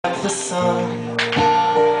the sun,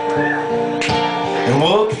 and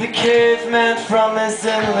woke the caveman from his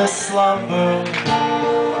endless slumber.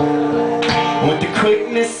 With the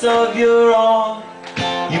quickness of your arm,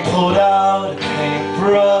 you pulled out a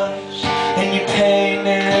paintbrush and you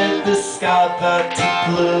painted the sky back to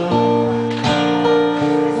blue.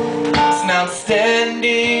 So now I'm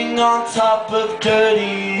standing on top of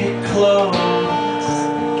dirty clothes.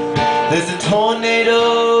 There's a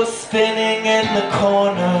tornado spinning in the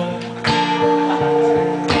corner,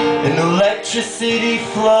 and electricity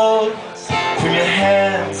flows from your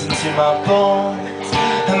hands into my bones,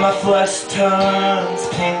 and my flesh turns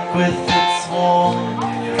pink with its warmth.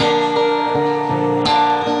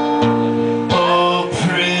 Oh,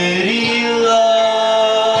 pretty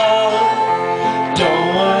love, don't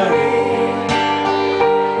worry.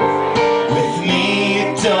 With me you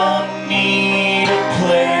don't need a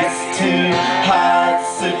place to hide,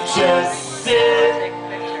 so just sit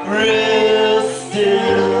real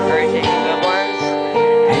still,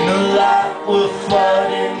 and the light will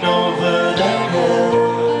flooding over the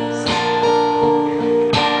hills.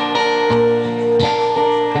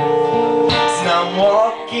 So now I'm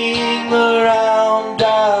walking around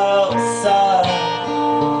outside.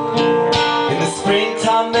 In the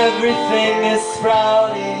springtime everything is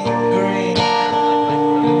sprouting green,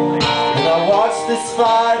 and I watch this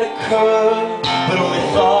fight occur, but only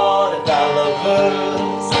thought about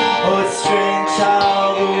lovers. Oh, it's strange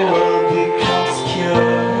how the world becomes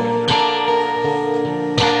pure.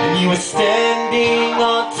 And you were standing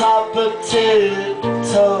on top of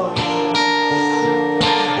tiptoes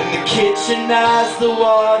in the kitchen as the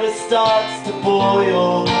water starts to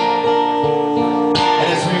boil. And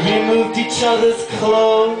as we removed each other's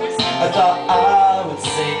clothes, I thought I would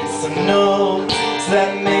sing some notes, so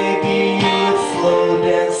that maybe you would slow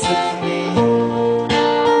dance with me.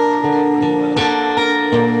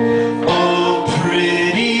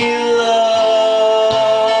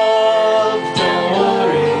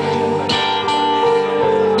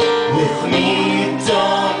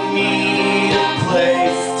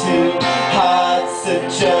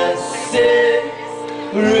 Just sit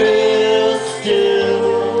real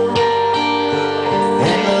still,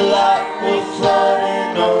 and the light will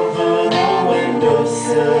flooding over the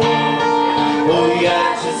windowsill. Oh yeah,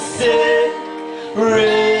 just sit